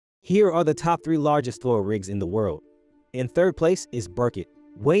Here are the top 3 largest oil rigs in the world. In third place is Burkett,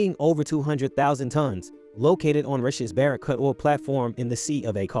 weighing over 200,000 tons, located on Russia's Barracut oil platform in the Sea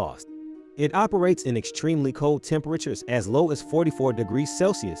of Coast. It operates in extremely cold temperatures as low as 44 degrees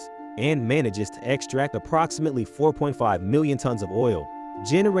Celsius and manages to extract approximately 4.5 million tons of oil,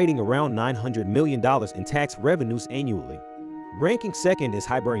 generating around $900 million in tax revenues annually. Ranking second is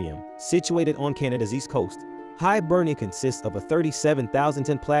Hibernian, situated on Canada's east coast. Hibernian consists of a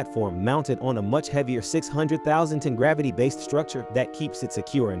 37,000-ton platform mounted on a much heavier 600,000-ton gravity-based structure that keeps it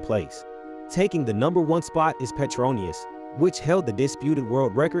secure in place. Taking the number 1 spot is Petronas, which held the disputed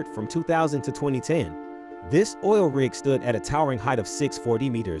world record from 2000 to 2010. This oil rig stood at a towering height of 640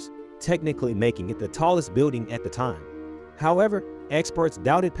 meters, technically making it the tallest building at the time. However, experts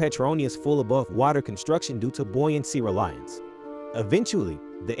doubted Petronas' full above-water construction due to buoyancy reliance. Eventually,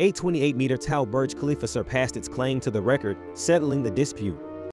 the 828-meter tower Burj Khalifa surpassed its claim to the record, settling the dispute.